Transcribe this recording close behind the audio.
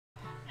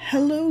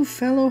Hello,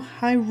 fellow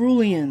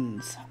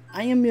Hyrulians!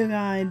 I am your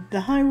guide, the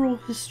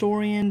Hyrule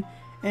Historian,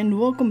 and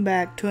welcome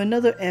back to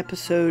another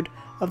episode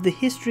of the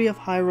History of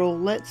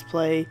Hyrule Let's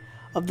Play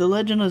of The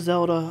Legend of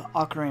Zelda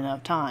Ocarina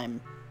of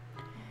Time.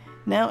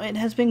 Now, it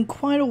has been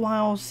quite a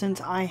while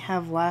since I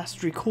have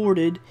last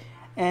recorded,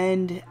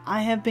 and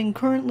I have been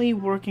currently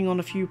working on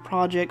a few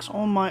projects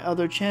on my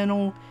other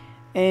channel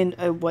and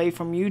away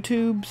from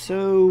YouTube,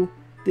 so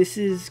this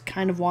is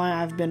kind of why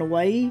I've been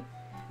away.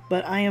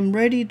 But I am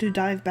ready to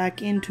dive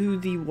back into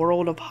the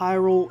world of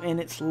Hyrule and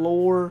its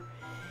lore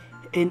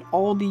and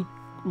all the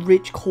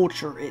rich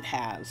culture it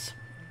has.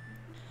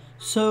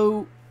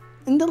 So,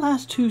 in the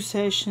last two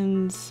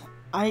sessions,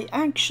 I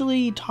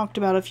actually talked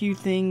about a few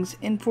things,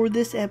 and for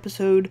this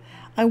episode,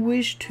 I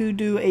wish to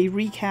do a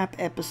recap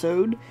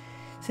episode,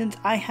 since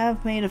I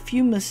have made a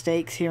few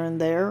mistakes here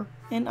and there,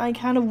 and I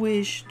kind of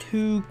wish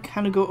to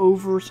go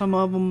over some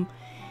of them.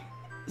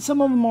 Some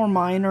of them are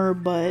minor,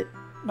 but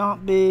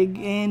not big,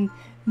 and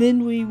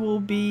then we will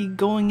be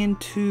going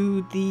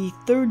into the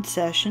third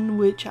session,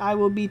 which I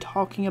will be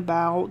talking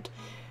about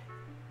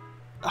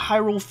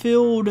Hyrule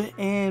Field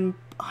and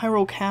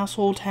Hyrule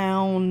Castle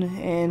Town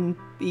and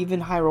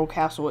even Hyrule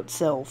Castle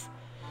itself.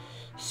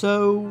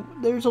 So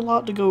there's a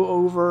lot to go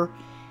over,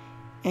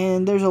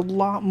 and there's a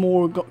lot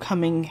more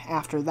coming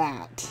after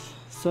that.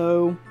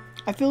 So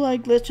I feel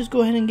like let's just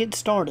go ahead and get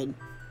started.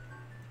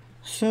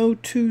 So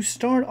to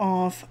start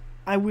off,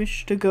 I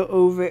wish to go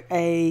over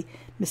a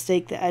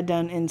mistake that I'd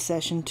done in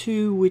session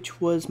 2,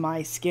 which was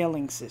my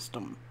scaling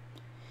system.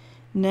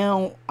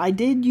 Now, I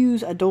did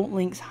use Adult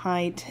Link's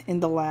height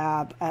in the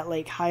lab at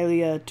Lake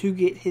Hylia to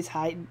get his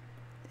height,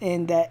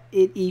 and that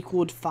it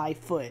equaled 5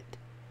 foot.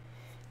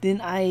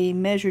 Then I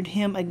measured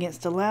him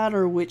against a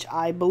ladder, which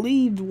I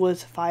believed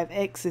was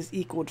 5x's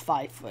equaled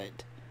 5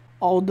 foot.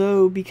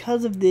 Although,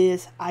 because of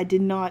this, I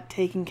did not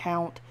take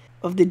account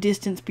of the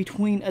distance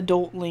between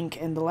Adult Link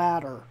and the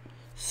ladder.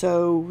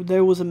 So,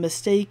 there was a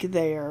mistake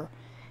there.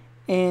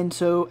 And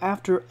so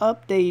after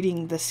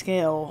updating the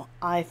scale,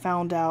 I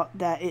found out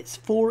that it's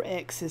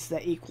 4x's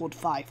that equaled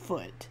 5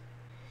 foot.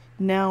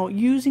 Now,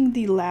 using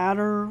the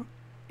ladder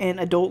and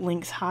Adult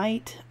Link's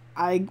height,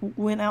 I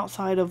went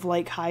outside of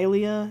Lake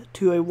Hylia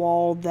to a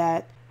wall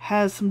that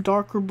has some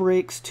darker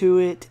bricks to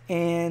it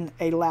and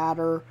a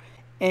ladder.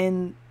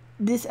 And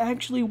this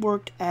actually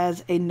worked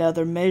as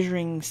another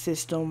measuring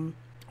system,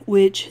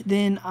 which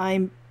then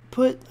I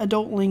put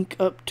Adult Link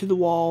up to the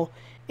wall,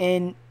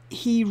 and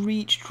he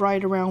reached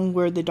right around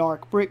where the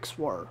dark bricks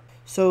were.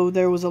 So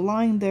there was a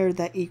line there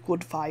that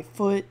equaled 5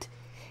 foot,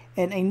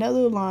 and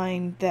another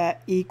line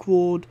that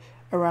equaled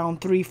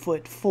around 3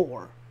 foot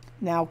 4.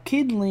 Now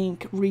Kid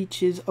Link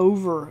reaches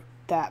over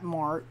that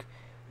mark,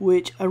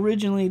 which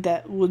originally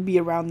that would be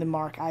around the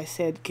mark I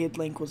said Kid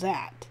Link was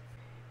at.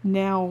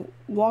 Now,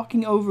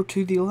 walking over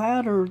to the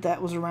ladder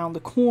that was around the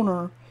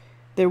corner,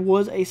 there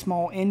was a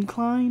small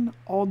incline,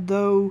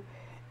 although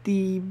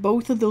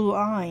both of the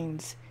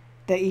lines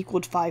that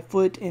equaled 5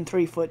 foot and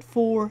 3 foot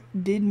 4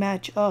 did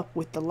match up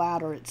with the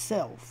ladder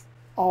itself.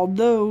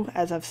 Although,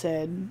 as I've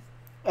said,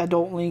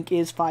 Adult Link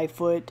is 5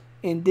 foot,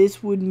 and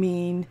this would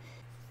mean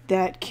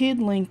that Kid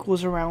Link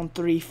was around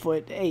 3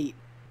 foot 8.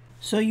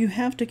 So you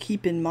have to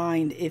keep in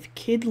mind, if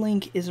Kid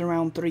Link is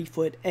around 3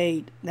 foot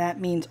 8, that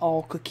means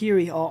all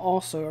Kokiri are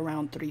also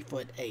around 3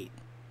 foot 8.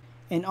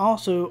 And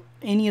also,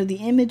 any of the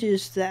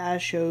images that I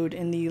showed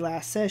in the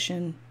last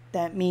session,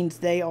 that means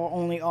they are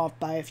only off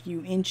by a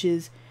few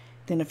inches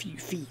than a few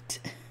feet.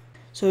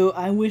 So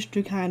I wish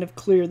to kind of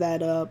clear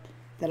that up,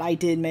 that I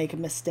did make a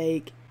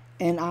mistake,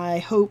 and I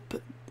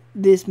hope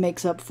this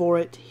makes up for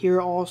it. Here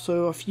are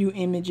also a few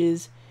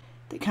images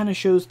that kind of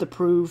shows the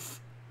proof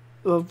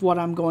of what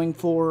I'm going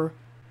for,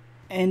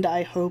 and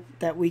I hope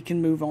that we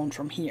can move on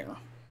from here.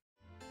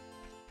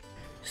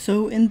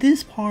 So in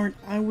this part,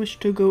 I wish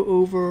to go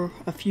over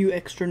a few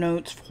extra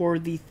notes for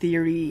the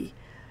theory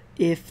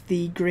if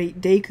the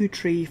Great Deku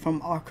Tree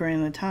from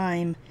Ocarina of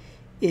Time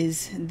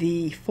is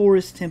the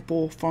forest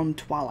temple from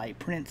Twilight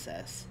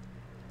Princess.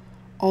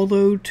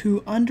 Although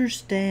to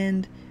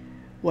understand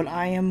what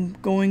I am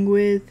going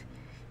with,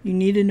 you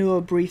need to know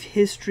a brief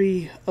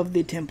history of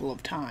the Temple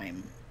of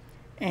Time.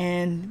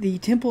 And the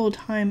Temple of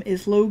Time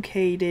is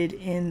located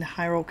in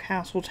Hyrule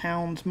Castle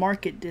Town's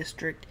Market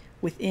District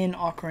within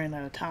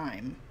Ocarina of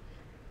Time.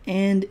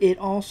 And it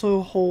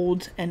also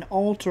holds an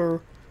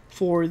altar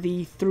for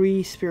the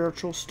 3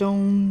 spiritual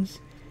stones,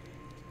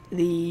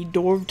 the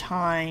Door of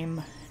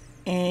Time,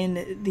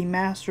 and the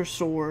Master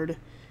Sword,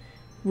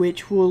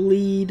 which will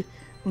lead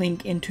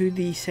Link into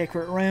the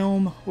Sacred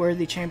Realm, where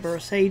the Chamber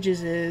of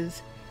Sages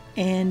is,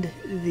 and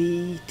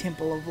the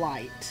Temple of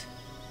Light.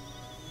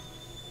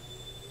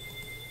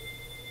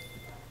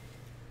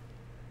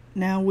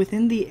 Now,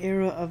 within the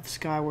era of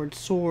Skyward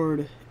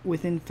Sword,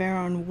 within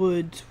Faron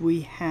Woods,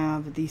 we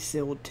have the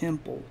Sealed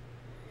Temple.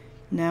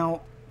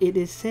 Now, it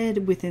is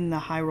said within the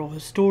Hyrule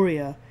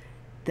Historia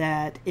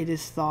that it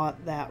is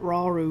thought that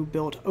Rauru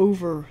built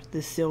over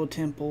the Sealed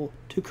Temple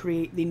to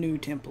create the new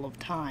Temple of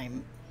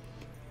Time.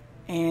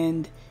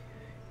 And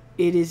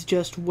it is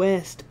just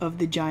west of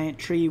the giant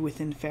tree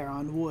within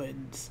Faron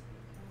Woods.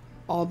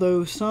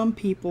 Although some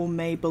people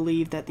may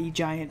believe that the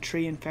giant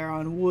tree in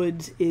Faron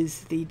Woods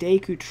is the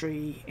Deku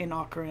tree in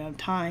Ocarina of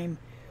Time,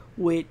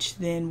 which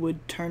then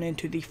would turn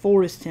into the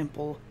Forest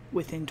Temple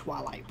within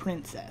Twilight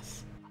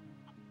Princess.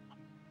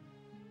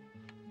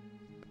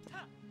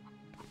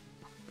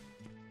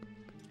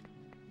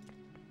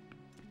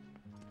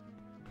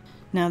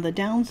 Now the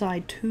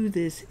downside to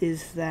this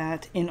is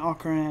that in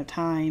Ocarina of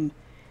Time,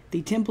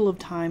 the Temple of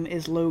Time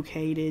is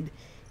located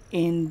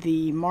in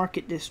the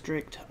Market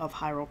District of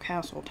Hyrule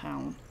Castle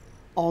Town,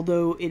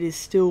 although it is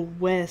still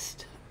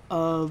west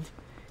of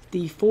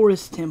the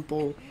Forest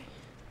Temple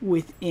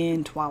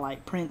within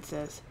Twilight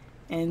Princess,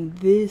 and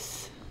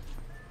this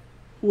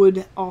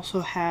would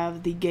also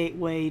have the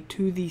gateway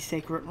to the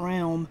Sacred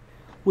Realm,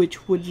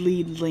 which would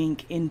lead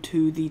Link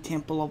into the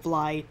Temple of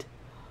Light,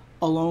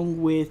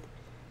 along with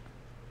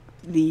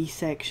the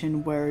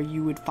section where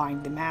you would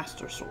find the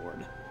Master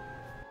Sword.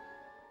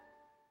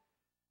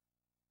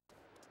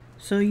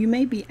 So you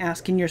may be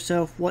asking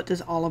yourself, what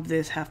does all of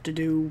this have to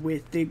do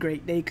with the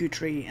Great Deku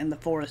Tree and the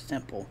Forest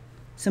Temple?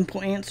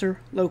 Simple answer,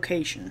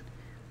 location.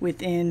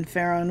 Within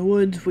Faron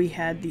Woods we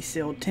had the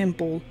Sealed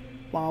Temple,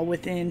 while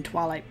within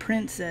Twilight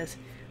Princess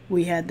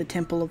we had the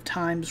Temple of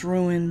Time's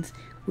ruins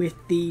with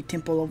the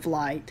Temple of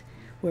Light,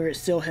 where it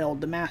still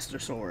held the Master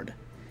Sword.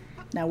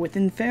 Now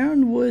within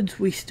Faron Woods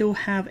we still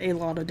have a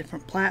lot of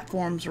different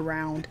platforms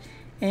around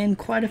and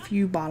quite a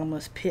few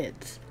bottomless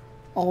pits.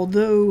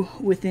 Although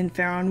within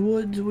Faron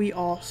Woods we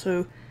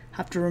also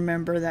have to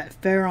remember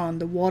that Faron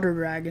the Water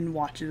Dragon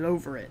watches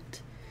over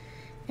it.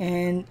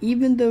 And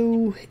even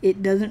though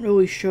it doesn't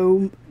really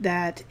show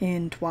that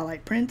in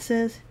Twilight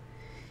Princess,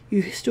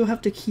 you still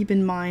have to keep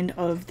in mind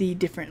of the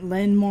different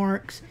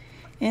landmarks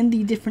and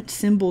the different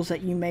symbols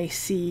that you may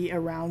see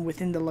around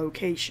within the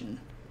location.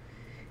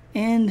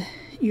 And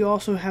you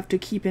also have to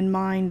keep in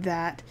mind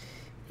that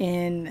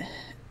in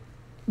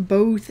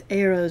both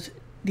eras,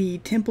 the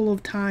Temple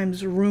of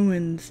Time's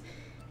ruins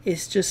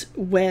is just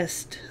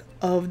west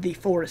of the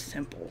Forest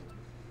Temple.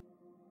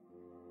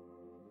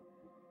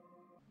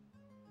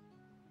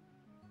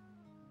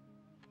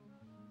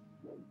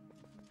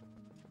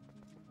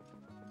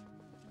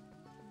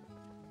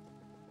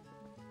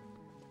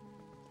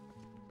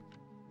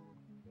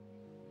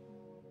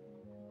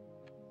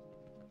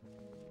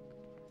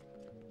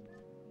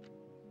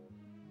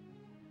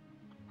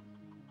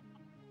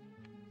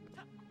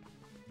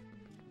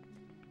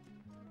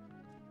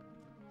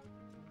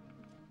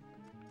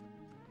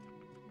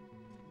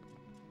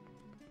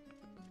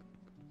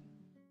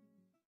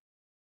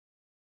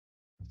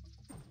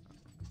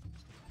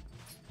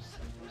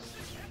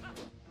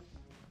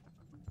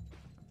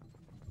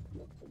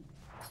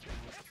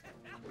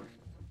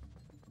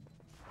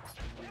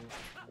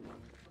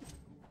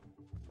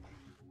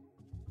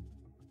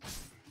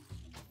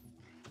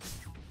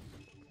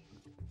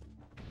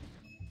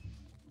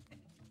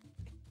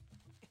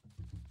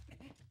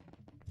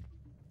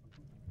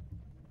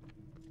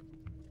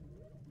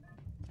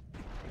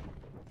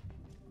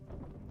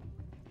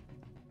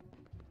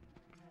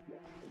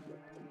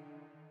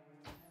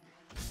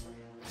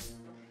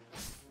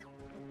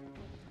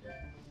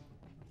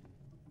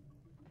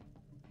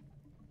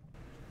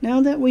 Now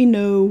that we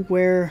know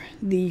where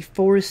the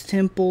Forest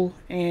Temple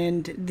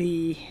and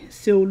the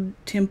Sealed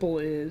Temple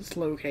is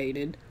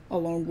located,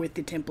 along with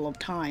the Temple of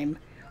Time,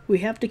 we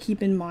have to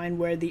keep in mind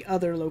where the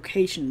other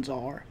locations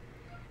are.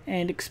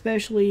 And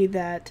especially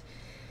that,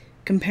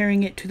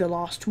 comparing it to the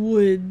Lost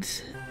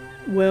Woods,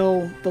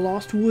 well, the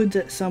Lost Woods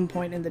at some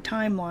point in the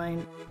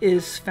timeline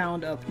is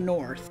found up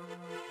north.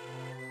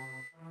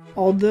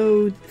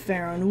 Although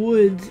Faron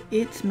Woods,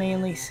 it's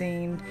mainly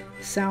seen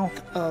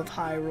south of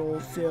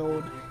Hyrule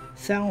Field,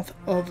 south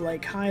of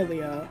Lake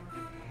Hylia,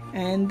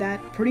 and that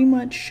pretty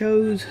much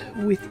shows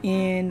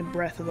within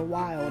Breath of the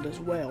Wild as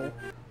well.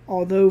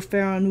 Although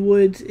Faron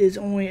Woods is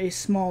only a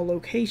small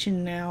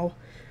location now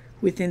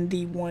within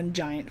the one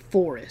giant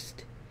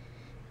forest.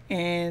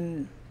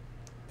 And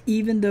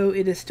even though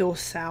it is still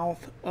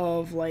south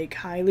of Lake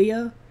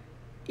Hylia,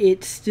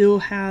 it still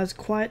has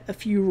quite a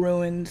few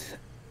ruins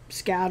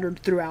scattered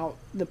throughout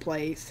the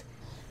place.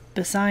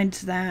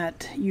 Besides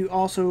that, you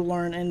also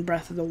learn in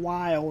Breath of the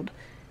Wild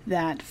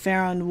that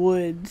Faron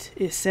Woods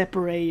is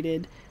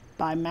separated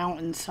by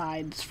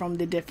mountainsides from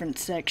the different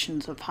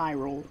sections of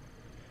Hyrule.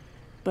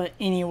 But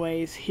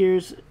anyways,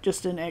 here's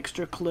just an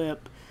extra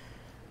clip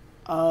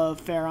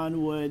of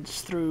Faron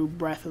Woods through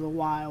Breath of the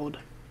Wild.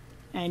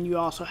 And you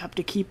also have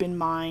to keep in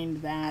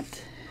mind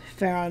that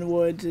Faron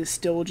Woods is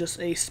still just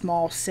a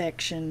small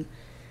section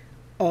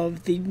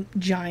of the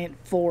giant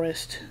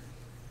forest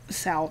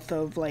south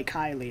of Lake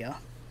Hylia.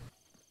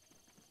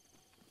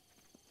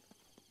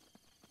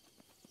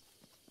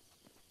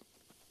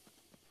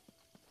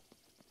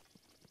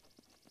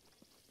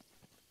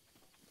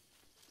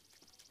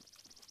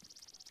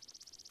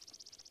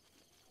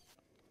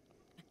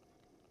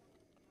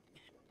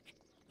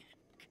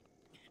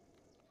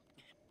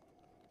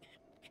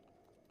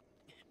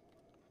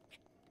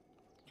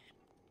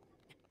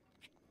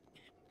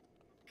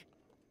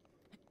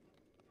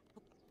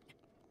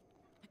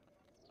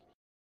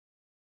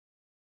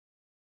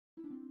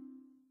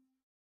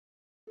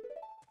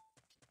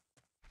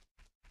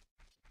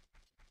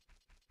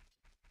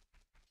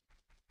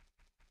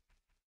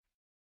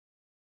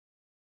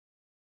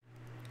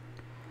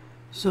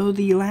 So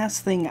the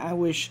last thing I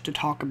wish to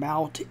talk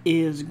about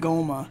is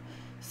Goma,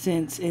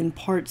 since in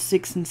parts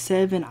 6 and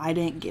 7 I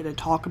didn't get to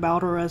talk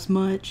about her as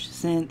much,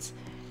 since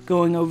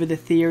going over the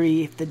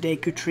theory if the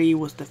Deku Tree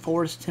was the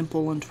Forest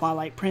Temple in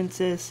Twilight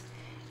Princess,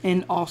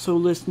 and also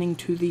listening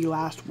to the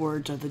last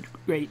words of the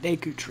Great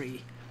Deku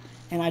Tree.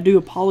 And I do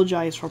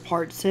apologize for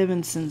part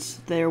 7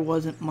 since there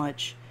wasn't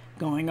much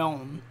going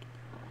on.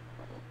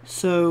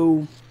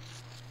 So,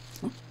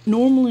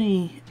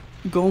 normally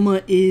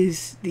Goma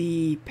is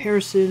the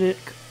parasitic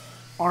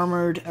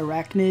armored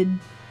arachnid,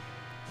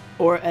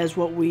 or as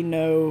what we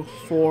know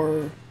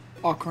for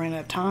Ocarina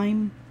of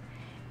Time.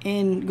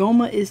 And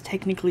Goma is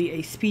technically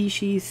a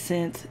species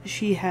since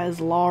she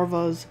has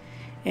larvas,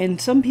 and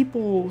some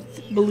people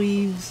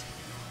believes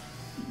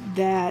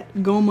that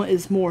Goma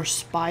is more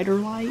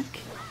spider-like,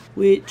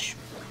 which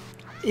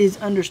is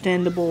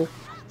understandable,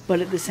 but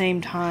at the same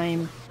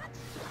time,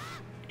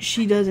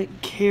 she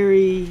doesn't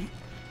carry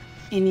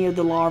any of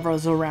the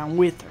larvas around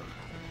with her.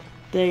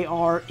 They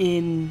are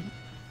in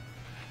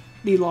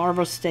the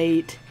larva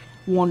state,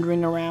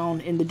 wandering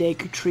around in the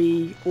Deku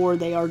Tree, or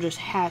they are just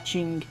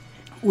hatching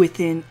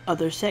within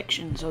other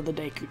sections of the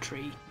Deku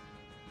Tree.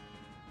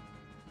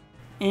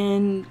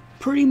 And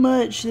pretty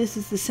much this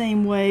is the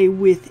same way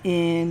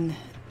within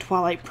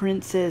Twilight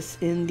Princess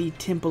in the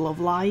Temple of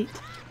Light,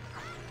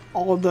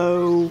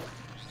 although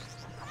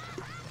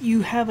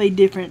you have a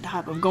different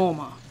type of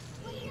Goma.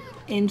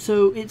 And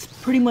so it's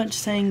pretty much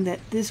saying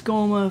that this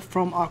Goma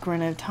from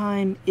Ocarina of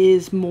Time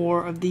is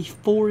more of the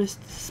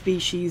forest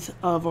species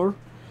of her,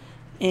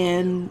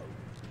 and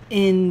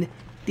in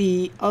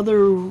the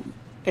other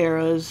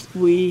eras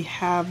we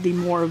have the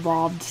more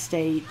evolved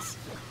states,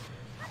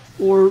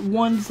 or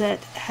ones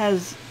that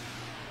has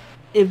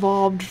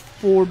evolved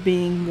for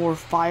being more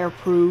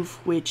fireproof,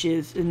 which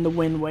is in the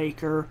Wind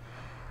Waker,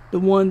 the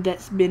one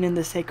that's been in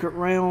the Sacred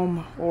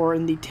Realm or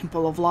in the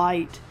Temple of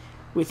Light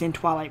within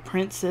Twilight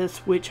Princess,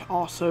 which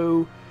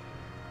also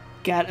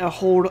got a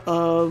hold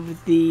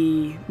of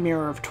the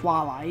Mirror of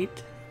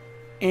Twilight,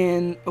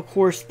 and of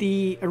course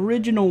the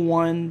original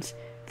ones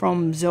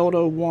from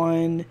Zelda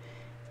 1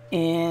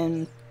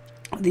 and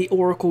the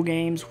Oracle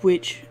games,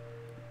 which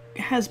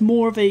has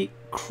more of a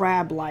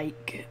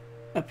crab-like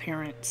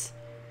appearance.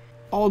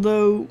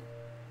 Although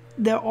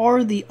there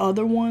are the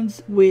other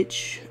ones,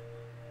 which,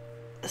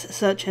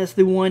 such as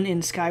the one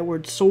in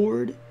Skyward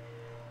Sword,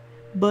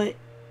 but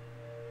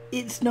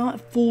it's not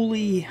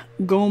fully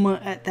Goma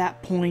at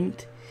that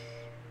point.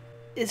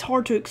 It's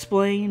hard to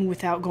explain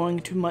without going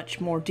into much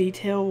more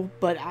detail,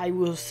 but I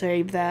will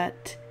say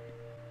that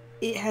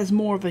it has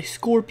more of a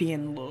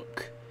scorpion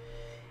look.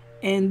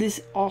 And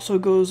this also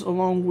goes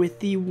along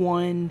with the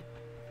one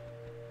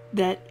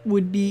that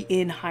would be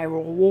in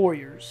Hyrule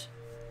Warriors.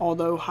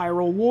 Although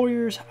Hyrule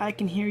Warriors, I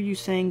can hear you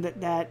saying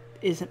that that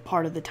isn't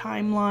part of the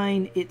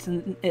timeline, it's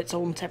its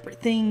own separate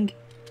thing,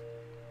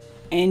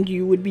 and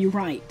you would be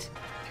right.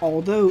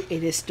 Although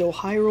it is still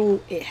Hyrule,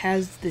 it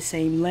has the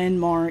same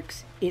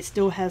landmarks, it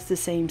still has the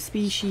same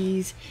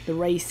species, the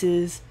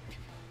races.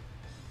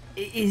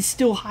 It is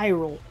still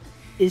Hyrule.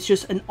 It's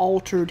just an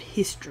altered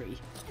history.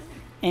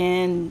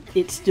 And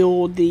it's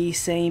still the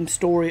same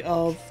story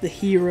of the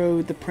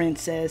hero, the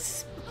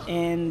princess,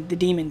 and the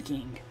Demon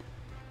King.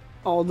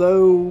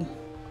 Although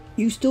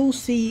you still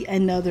see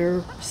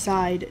another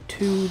side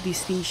to the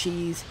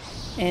species,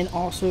 and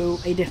also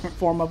a different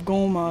form of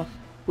Goma,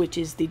 which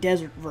is the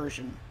desert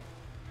version.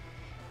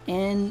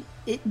 And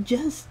it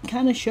just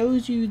kind of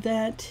shows you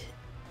that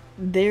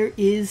there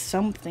is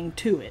something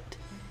to it.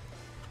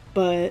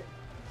 But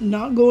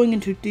not going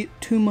into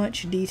too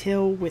much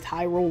detail with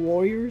Hyrule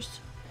Warriors,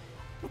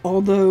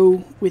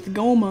 although with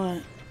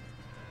Goma,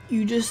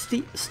 you just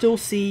still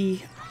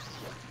see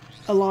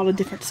a lot of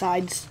different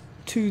sides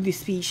to the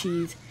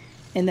species,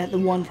 and that the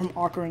one from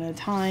Ocarina of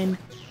Time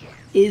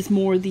is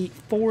more the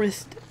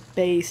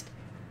forest-based,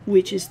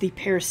 which is the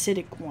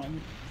parasitic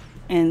one.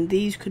 And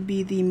these could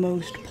be the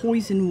most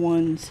poison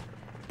ones,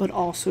 but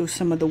also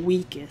some of the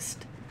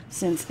weakest,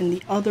 since in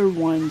the other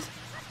ones,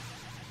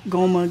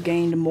 Goma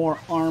gained more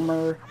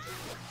armor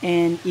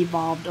and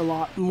evolved a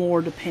lot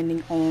more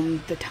depending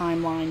on the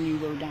timeline you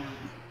go down.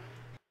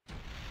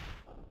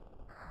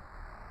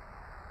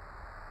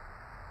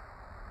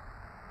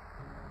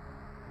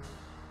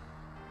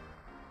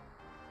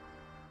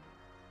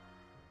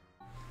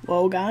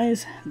 Well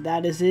guys,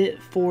 that is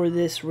it for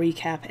this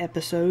recap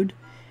episode.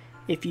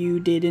 If you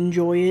did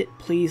enjoy it,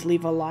 please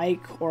leave a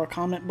like or a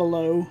comment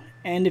below,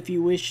 and if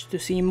you wish to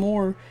see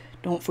more,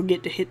 don't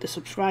forget to hit the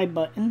subscribe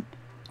button.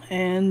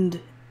 And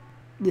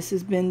this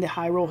has been the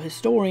Hyrule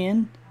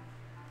Historian,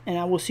 and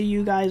I will see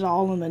you guys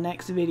all in the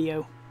next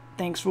video.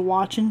 Thanks for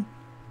watching,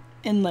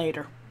 and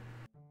later.